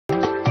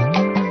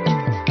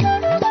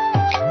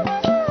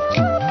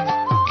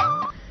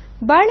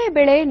ಬಾಳೆ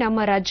ಬೆಳೆ ನಮ್ಮ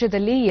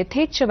ರಾಜ್ಯದಲ್ಲಿ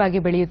ಯಥೇಚ್ಛವಾಗಿ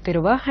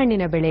ಬೆಳೆಯುತ್ತಿರುವ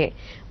ಹಣ್ಣಿನ ಬೆಳೆ.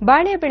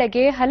 ಬಾಳೆ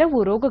ಬೆಳೆಗೆ ಹಲವು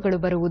ರೋಗಗಳು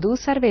ಬರುವುದು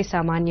ಸರ್ವೇ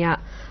ಸಾಮಾನ್ಯ.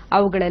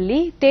 ಅವುಗಳಲ್ಲಿ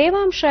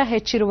ತೇವಾಂಶ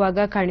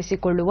ಹೆಚ್ಚಿರುವಾಗ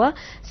ಕಾಣಿಸಿಕೊಳ್ಳುವ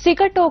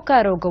ಸಿಗಟೋಕ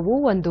ರೋಗವೂ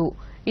ಒಂದು.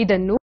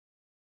 ಇದನ್ನು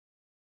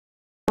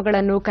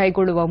ಕ್ರಮಗಳನ್ನು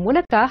ಕೈಗೊಳ್ಳುವ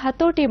ಮೂಲಕ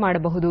ಹತೋಟಿ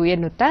ಮಾಡಬಹುದು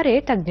ಎನ್ನುತ್ತಾರೆ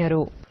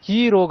ತಜ್ಞರು.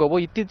 ಈ ರೋಗವು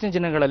ಇತ್ತೀಚಿನ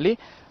ದಿನಗಳಲ್ಲಿ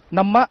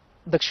ನಮ್ಮ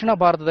ದಕ್ಷಿಣ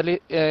ಭಾರತದಲ್ಲಿ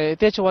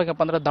ಯಥೇಚ್ಛವಾಗಿ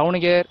ಅಂದ್ರೆ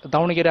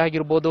ದಾವಣಗೆರೆ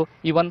ಆಗಿರ್ಬೋದು,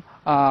 ಇವನ್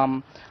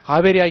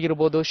ಹಾವೇರಿ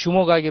ಆಗಿರ್ಬೋದು,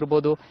 ಶಿವಮೊಗ್ಗ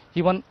ಆಗಿರ್ಬೋದು,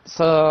 ಇವನ್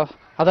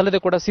ಅದಲ್ಲದೆ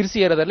ಕೂಡ ಸಿರ್ಸಿ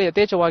ಏರಿಯಾದಲ್ಲಿ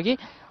ಯಥೇಚ್ಛವಾಗಿ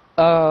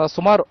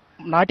ಸುಮಾರು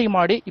ನಾಟಿ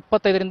ಮಾಡಿ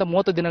 25ರಿಂದ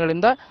 30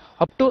 ದಿನಗಳಿಂದ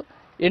ಅಪ್ ಟು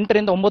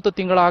 8ರಿಂದ 9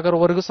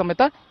 ತಿಂಗಳಾಗರವರೆಗೂ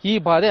ಸಮೇತ ಈ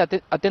ಬಾಧೆ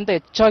ಅತ್ಯಂತ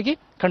ಹೆಚ್ಚಾಗಿ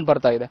ಕಂಡು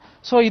ಬರ್ತಾ ಇದೆ.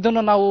 ಸೊ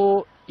ಇದನ್ನು ನಾವು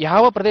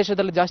ಯಾವ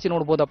ಪ್ರದೇಶದಲ್ಲಿ ಜಾಸ್ತಿ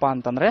ನೋಡ್ಬೋದಪ್ಪ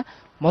ಅಂತಂದ್ರೆ,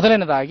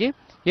 ಮೊದಲನೇದಾಗಿ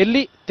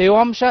ಎಲ್ಲಿ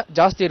ತೇವಾಂಶ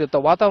ಜಾಸ್ತಿ ಇರುತ್ತೋ,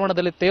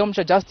 ವಾತಾವರಣದಲ್ಲಿ ತೇವಾಂಶ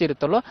ಜಾಸ್ತಿ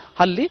ಇರುತ್ತಲ್ಲೋ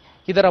ಅಲ್ಲಿ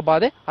ಇದರ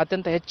ಬಾಧೆ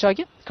ಅತ್ಯಂತ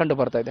ಹೆಚ್ಚಾಗಿ ಕಂಡು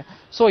ಬರ್ತಾ ಇದೆ.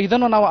 ಸೊ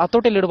ಇದನ್ನು ನಾವು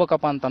ಹತೋಟಿಯಲ್ಲಿ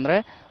ಇಡಬೇಕಪ್ಪ ಅಂತಂದ್ರೆ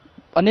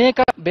ಅನೇಕ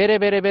ಬೇರೆ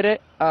ಬೇರೆ ಬೇರೆ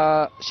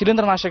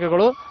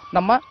ಶಿಲೀಂಧ್ರನಾಶಕಗಳು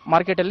ನಮ್ಮ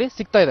ಮಾರ್ಕೆಟಲ್ಲಿ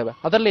ಸಿಗ್ತಾ ಇದಾವೆ.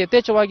 ಅದರಲ್ಲಿ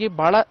ಯಥೇಚ್ಛವಾಗಿ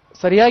ಬಹಳ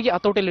ಸರಿಯಾಗಿ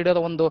ಹತೋಟಿಯಲ್ಲಿ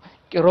ಇಡೋದ ಒಂದು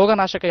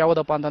ರೋಗನಾಶಕ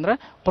ಯಾವುದಪ್ಪ ಅಂತಂದ್ರೆ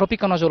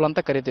ಪ್ರೊಪಿಕನಜೋಲ್ ಅಂತ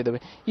ಕರಿತಿದ್ದೇವೆ.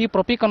 ಈ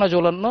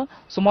ಪ್ರೊಪಿಕನಜೋಲ್ ಅನ್ನು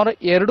ಸುಮಾರು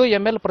 2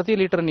 ml ಪ್ರತಿ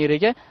ಲೀಟರ್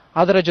ನೀರಿಗೆ,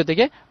 ಅದರ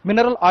ಜೊತೆಗೆ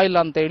ಮಿನರಲ್ ಆಯಿಲ್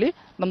ಅಂತ ಹೇಳಿ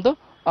ನಮ್ದು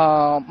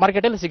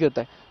ಮಾರ್ಕೆಟಲ್ಲಿ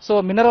ಸಿಗುತ್ತೆ. ಸೊ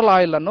ಮಿನರಲ್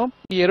ಆಯಿಲ್ ಅನ್ನು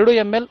ಈ 2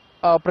 ml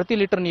ಪ್ರತಿ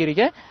ಲೀಟರ್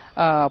ನೀರಿಗೆ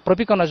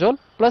ಪ್ರೊಪಿಕನಜೋಲ್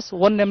ಪ್ಲಸ್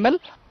 1 ml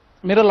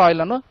ಮಿನರಲ್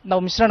ಆಯಿಲ್ ಅನ್ನು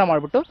ನಾವು ಮಿಶ್ರಣ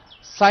ಮಾಡಿಬಿಟ್ಟು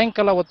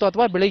ಸಾಯಂಕಾಲ ಹೊತ್ತು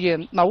ಅಥವಾ ಬೆಳಿಗ್ಗೆ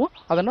ನಾವು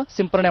ಅದನ್ನು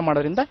ಸಿಂಪರಣೆ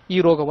ಮಾಡೋದ್ರಿಂದ ಈ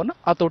ರೋಗವನ್ನು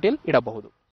ಹತೋಟಿಯಲ್ಲಿ ಇಡಬಹುದು.